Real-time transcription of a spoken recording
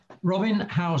Robin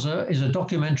Hauser is a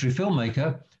documentary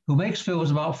filmmaker who makes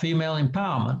films about female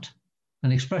empowerment,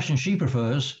 an expression she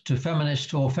prefers to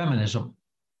feminist or feminism.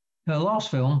 Her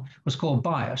last film was called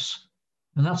Bias,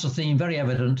 and that's a theme very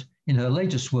evident in her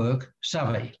latest work,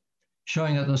 Savvy,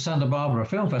 showing at the Santa Barbara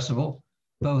Film Festival,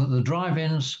 both at the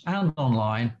drive-ins and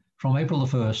online from April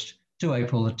the 1st to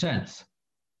April the 10th.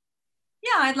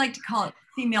 Yeah, I'd like to call it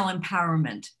female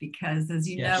empowerment because, as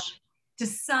you know, to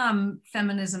some,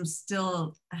 feminism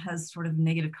still has sort of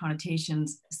negative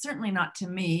connotations, certainly not to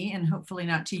me and hopefully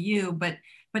not to you, but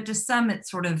to some, it's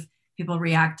sort of, people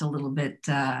react a little bit,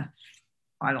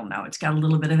 I don't know, it's got a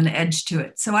little bit of an edge to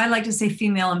it. So I like to say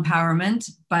female empowerment,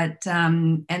 but,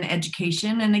 and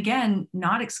education, and again,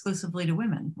 not exclusively to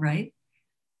women, right?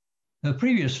 Her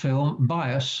previous film,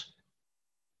 Bias,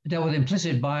 dealt with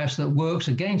implicit bias that works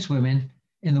against women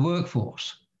in the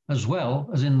workforce, as well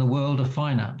as in the world of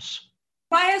finance.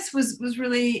 Bias was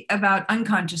really about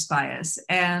unconscious bias,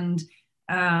 and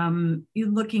you're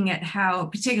looking at how,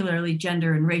 particularly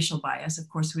gender and racial bias. Of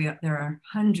course, there are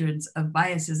hundreds of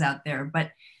biases out there,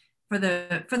 but for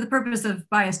the purpose of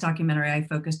Bias documentary, I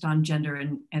focused on gender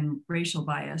and racial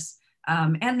bias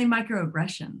and the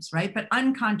microaggressions, right? But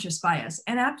unconscious bias,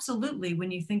 and absolutely, when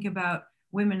you think about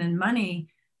women and money,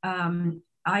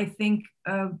 I think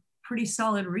a pretty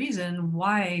solid reason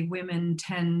why women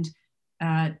tend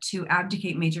to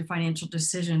abdicate major financial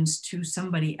decisions to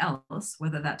somebody else,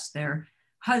 whether that's their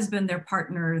husband, their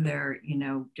partner, their,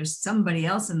 just somebody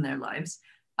else in their lives,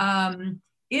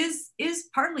 is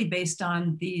partly based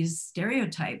on these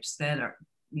stereotypes that are,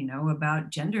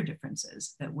 about gender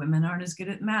differences, that women aren't as good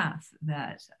at math,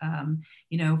 that,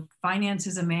 finance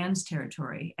is a man's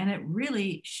territory, and it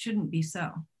really shouldn't be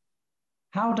so.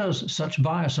 How does such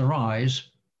bias arise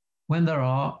when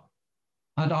are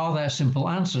there simple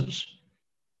answers?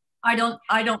 I don't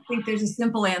think there's a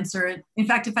simple answer. In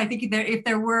fact, if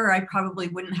there were, I probably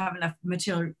wouldn't have enough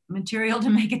material to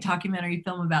make a documentary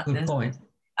film about this. Good point.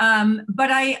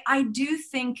 But I do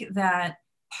think that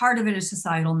part of it is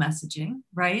societal messaging,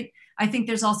 right? I think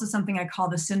there's also something I call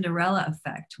the Cinderella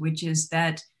effect, which is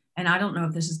that, and I don't know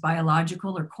if this is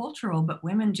biological or cultural, but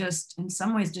women just, in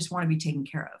some ways, just want to be taken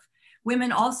care of.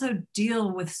 Women also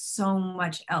deal with so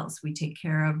much else. We take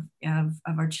care of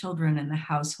our children and the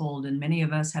household, and many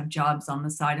of us have jobs on the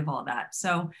side of all that.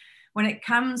 So when it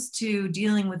comes to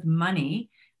dealing with money,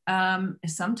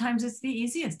 sometimes it's the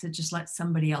easiest to just let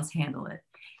somebody else handle it.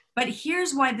 But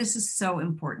here's why this is so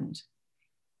important.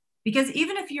 Because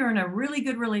even if you're in a really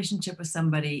good relationship with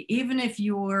somebody, even if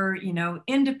you're,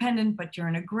 independent, but you're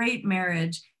in a great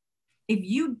marriage, if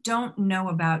you don't know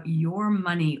about your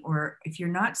money, or if you're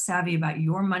not savvy about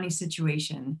your money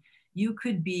situation, you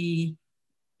could be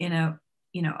in a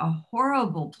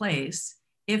horrible place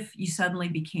if you suddenly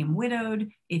became widowed,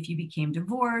 if you became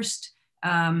divorced,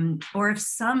 or if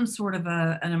some sort of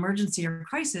an emergency or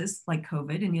crisis like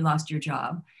COVID and you lost your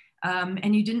job,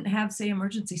 and you didn't have, say,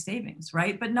 emergency savings,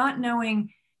 right? But not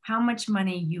knowing how much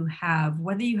money you have,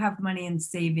 whether you have money in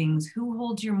savings, who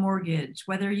holds your mortgage,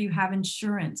 whether you have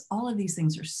insurance, all of these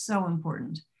things are so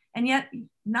important, and yet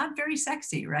not very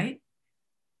sexy, right?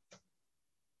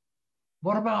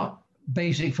 What about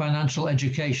basic financial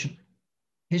education?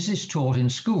 Is this taught in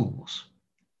schools?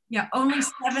 Yeah, only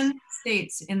 7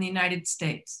 states in the United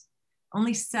States,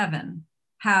 only 7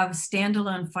 have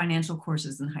standalone financial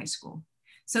courses in high school.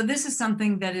 So this is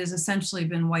something that has essentially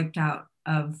been wiped out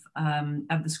of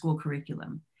the school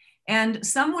curriculum. And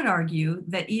some would argue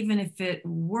that even if it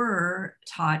were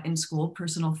taught in school,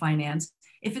 personal finance,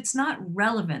 if it's not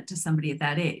relevant to somebody at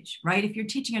that age, right? If you're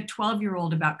teaching a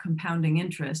 12-year-old about compounding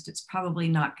interest, it's probably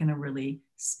not going to really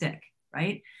stick,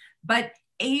 right? But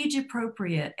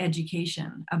age-appropriate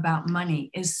education about money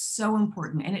is so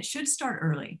important, and it should start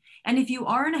early. And if you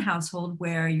are in a household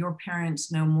where your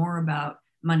parents know more about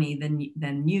money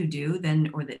than you do,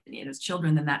 or that, as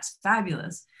children, then that's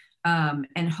fabulous.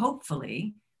 And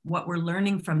hopefully what we're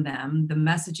learning from them, the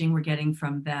messaging we're getting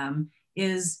from them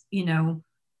is,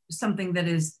 something that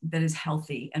is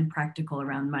healthy and practical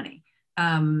around money.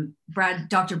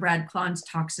 Dr. Brad Klontz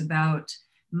talks about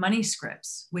money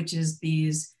scripts, which is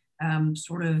these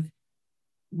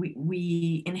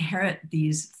we inherit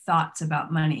these thoughts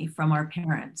about money from our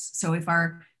parents. So if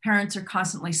our parents are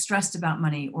constantly stressed about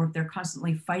money, or if they're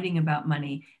constantly fighting about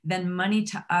money, then money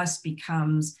to us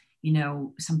becomes,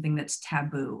 something that's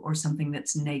taboo or something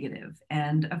that's negative.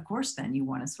 And of course, then you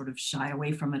want to sort of shy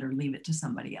away from it or leave it to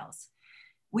somebody else.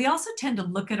 We also tend to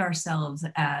look at ourselves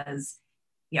as,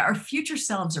 our future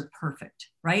selves are perfect,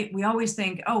 right? We always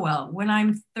think, oh, well, when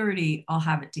I'm 30, I'll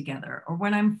have it together. Or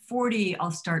when I'm 40,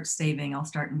 I'll start saving, I'll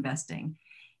start investing.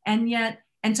 And yet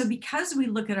And so because we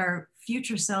look at our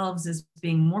future selves as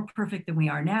being more perfect than we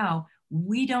are now,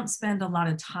 we don't spend a lot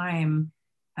of time,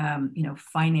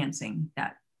 financing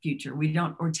that future. We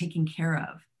don't, or taking care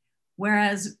of.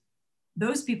 Whereas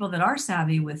those people that are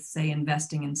savvy with, say,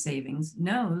 investing and savings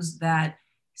knows that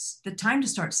the time to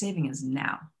start saving is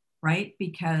now, right?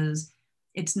 Because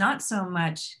it's not so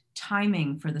much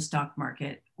timing for the stock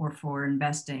market or for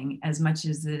investing as much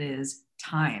as it is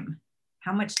time.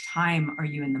 How much time are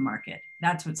you in the market?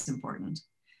 That's what's important.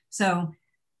 So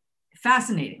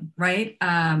fascinating, right?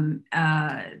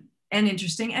 And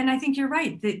interesting. And I think you're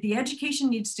right. The education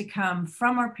needs to come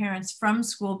from our parents, from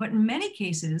school. But in many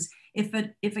cases, if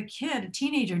a kid, a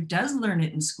teenager does learn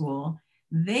it in school,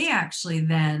 they actually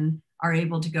then are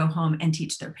able to go home and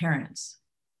teach their parents.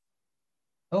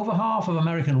 Over half of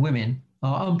American women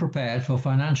are unprepared for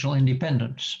financial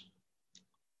independence.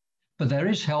 But there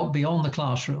is help beyond the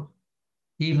classroom,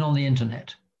 even on the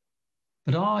internet.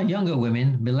 But are younger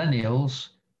women, millennials,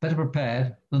 better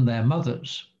prepared than their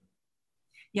mothers?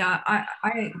 Yeah,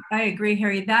 I agree,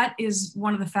 Harry. That is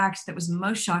one of the facts that was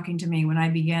most shocking to me when I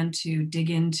began to dig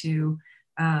into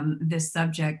this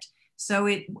subject. So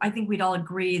I think we'd all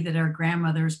agree that our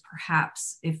grandmothers,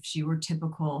 perhaps, if she were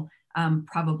typical,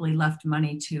 probably left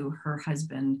money to her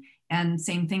husband. And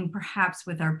same thing, perhaps,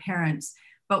 with our parents.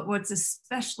 But what's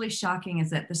especially shocking is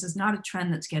that this is not a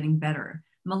trend that's getting better.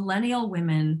 Millennial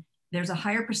women, there's a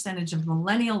higher percentage of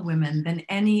millennial women than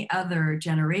any other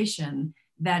generation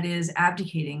that is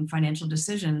abdicating financial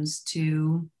decisions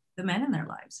to the men in their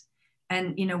lives.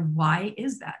 And, why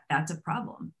is that? That's a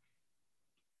problem.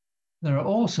 There are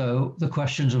also the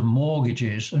questions of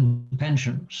mortgages and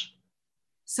pensions.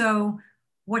 So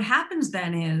what happens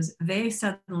then is they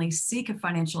suddenly seek a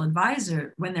financial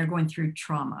advisor when they're going through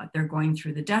trauma. They're going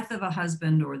through the death of a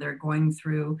husband, or they're going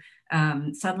through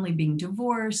suddenly being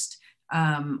divorced,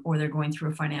 or they're going through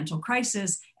a financial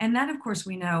crisis. And that, of course,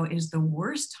 we know is the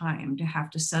worst time to have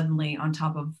to suddenly, on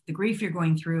top of the grief you're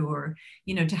going through, or,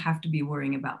 to have to be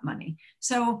worrying about money.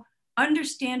 So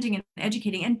understanding and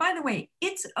educating. And by the way,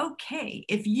 it's okay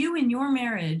if you in your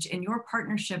marriage and your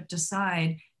partnership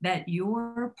decide that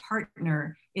your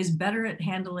partner is better at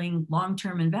handling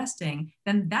long-term investing,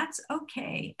 then that's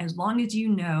okay, as long as you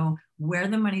know where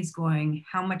the money's going,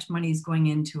 how much money is going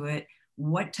into it,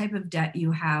 what type of debt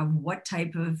you have, what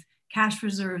type of cash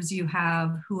reserves you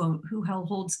have, who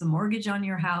holds the mortgage on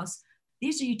your house.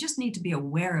 You just need to be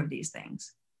aware of these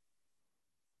things.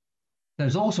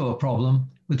 There's also a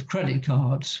problem with credit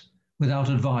cards without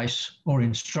advice or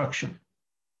instruction.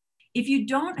 If you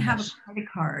don't have a credit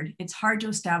card, it's hard to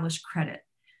establish credit.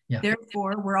 Yeah.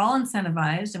 Therefore, we're all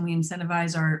incentivized, and we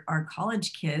incentivize our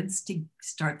college kids to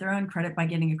start their own credit by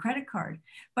getting a credit card.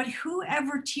 But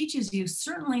whoever teaches you,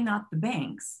 certainly not the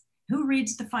banks, who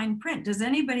reads the fine print? Does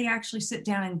anybody actually sit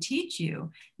down and teach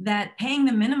you that paying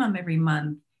the minimum every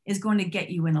month is going to get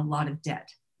you in a lot of debt,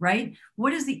 right?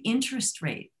 What is the interest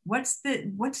rate? What's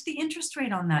the interest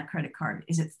rate on that credit card?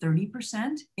 Is it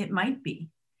 30%? It might be.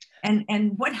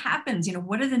 And what happens?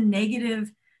 What are the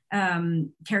negative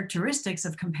characteristics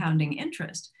of compounding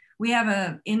interest? We have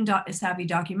a Savvy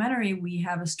documentary. We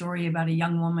have a story about a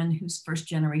young woman who's first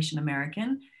generation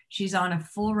American. She's on a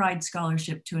full ride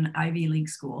scholarship to an Ivy League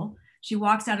school. She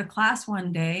walks out of class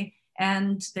one day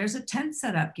and there's a tent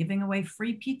set up giving away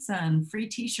free pizza and free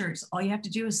t-shirts. All you have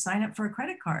to do is sign up for a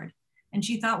credit card. And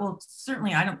she thought, well,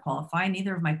 certainly I don't qualify.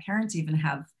 Neither of my parents even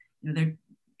have, they're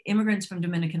immigrants from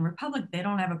Dominican Republic. They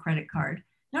don't have a credit card.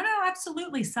 No,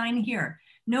 absolutely, sign here.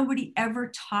 Nobody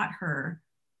ever taught her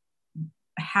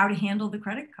how to handle the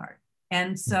credit card.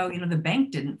 And so, the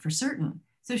bank didn't, for certain.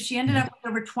 So she ended up with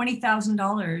over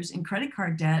 $20,000 in credit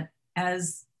card debt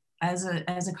as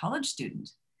a college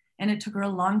student. And it took her a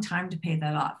long time to pay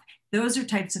that off. Those are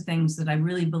types of things that I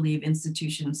really believe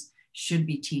institutions should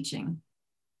be teaching.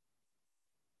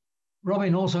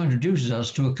 Robin also introduces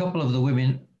us to a couple of the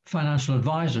women financial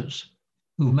advisors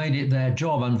who've made it their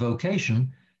job and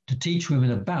vocation to teach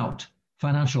women about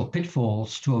financial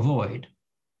pitfalls to avoid.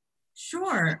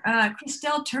 Sure.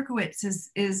 Christelle Turkowitz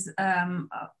is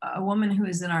a woman who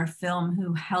is in our film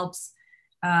who helps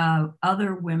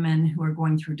other women who are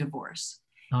going through divorce.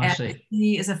 I see.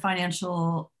 She is a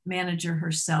financial manager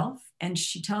herself, and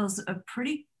she tells a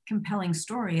pretty compelling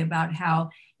story about how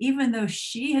even though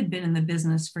she had been in the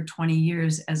business for 20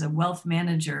 years as a wealth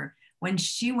manager, when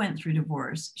she went through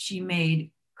divorce, she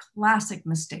made classic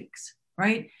mistakes,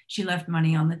 right? She left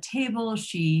money on the table.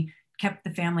 She kept the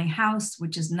family house,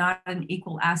 which is not an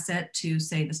equal asset to,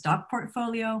 say, the stock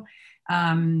portfolio.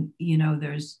 You know,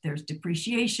 there's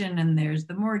depreciation, and there's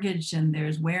the mortgage, and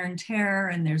there's wear and tear,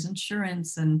 and there's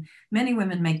insurance, and many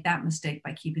women make that mistake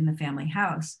by keeping the family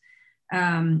house.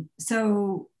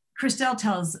 So Christelle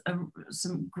tells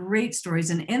some great stories,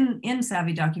 and in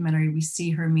Savvy documentary, we see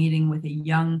her meeting with a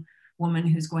young woman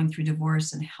who's going through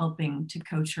divorce and helping to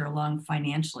coach her along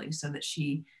financially, so that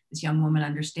this young woman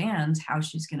understands how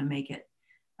she's going to make it,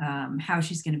 how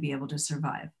she's going to be able to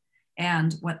survive,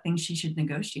 and what things she should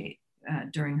negotiate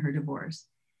during her divorce.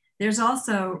 There's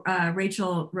also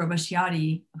Rachel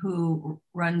Robasciati, who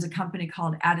runs a company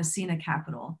called Adesina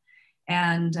Capital.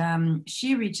 And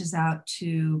she reaches out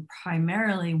to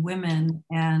primarily women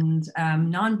and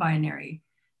non-binary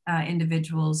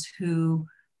individuals who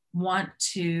want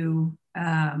to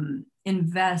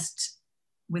invest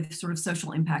with sort of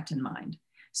social impact in mind.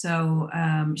 So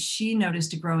she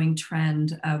noticed a growing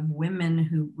trend of women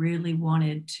who really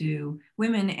wanted to,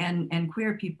 women and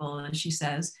queer people, as she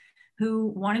says, who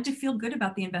wanted to feel good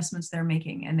about the investments they're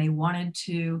making. And they wanted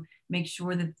to make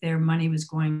sure that their money was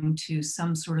going to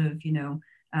some sort of, you know,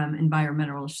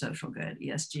 environmental or social good,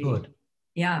 ESG. Good.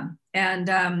 Yeah.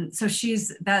 And so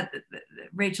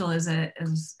Rachel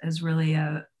is really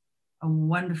a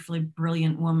wonderfully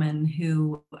brilliant woman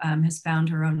who has found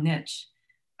her own niche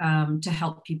to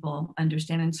help people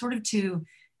understand and sort of to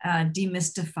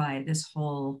demystify this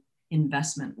whole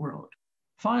investment world.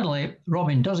 Finally,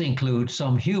 Robin does include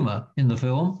some humor in the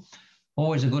film.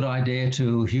 Always a good idea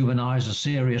to humanize the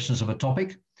seriousness of a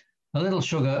topic. A little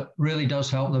sugar really does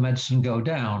help the medicine go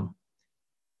down.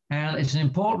 And it's an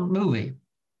important movie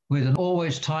with an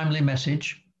always timely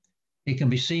message. It can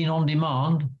be seen on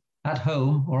demand, at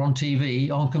home or on TV,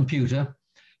 on computer,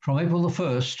 from April the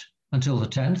 1st until the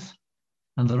 10th.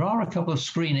 And there are a couple of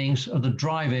screenings at the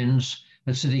drive-ins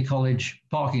at City College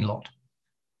parking lot.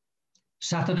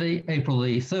 Saturday, April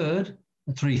the 3rd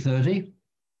at 3:30,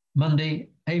 Monday,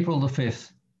 April the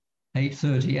 5th,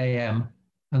 8:30 a.m.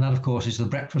 And that, of course, is the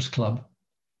Breakfast Club.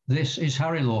 This is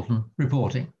Harry Lawton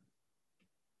reporting.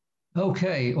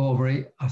 Okay, Aubrey,